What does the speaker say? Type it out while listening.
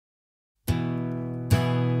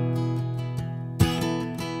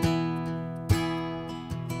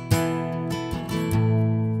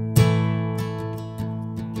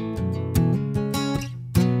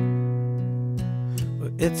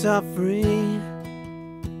it's all free.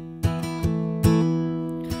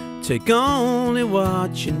 Take only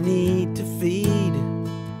what you need to feed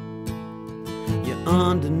your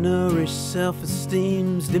undernourished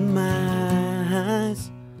self-esteem's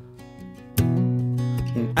demise.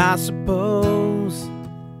 And I suppose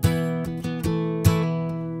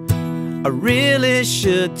I really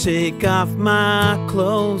should take off my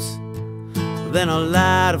clothes, then I'll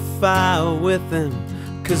light a fire with them,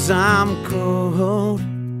 'cause I'm cold.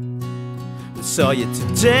 I saw you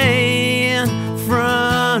today in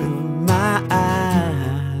front of my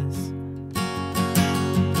eyes,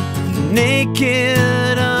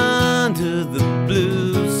 naked under the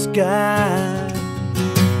blue sky.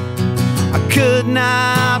 I could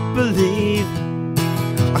not believe,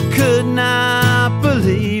 I could not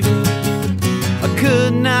believe, I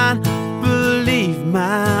could not believe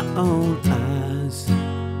my own eyes.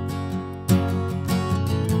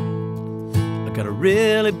 I got a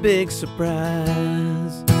really big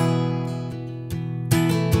surprise.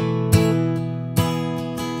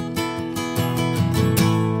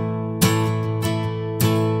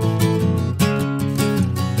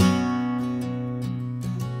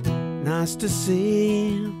 Nice to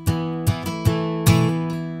see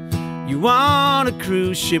you on a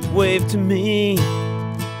cruise ship, wave to me.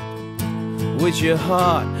 Would your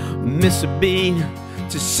heart miss a beat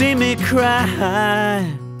to see me cry?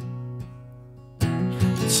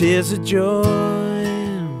 Tears of joy.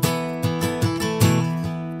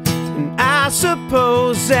 And I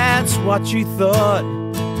suppose that's what you thought,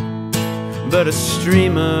 but a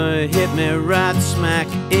streamer hit me right smack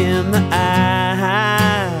in the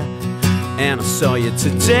eye. And I saw you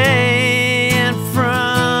today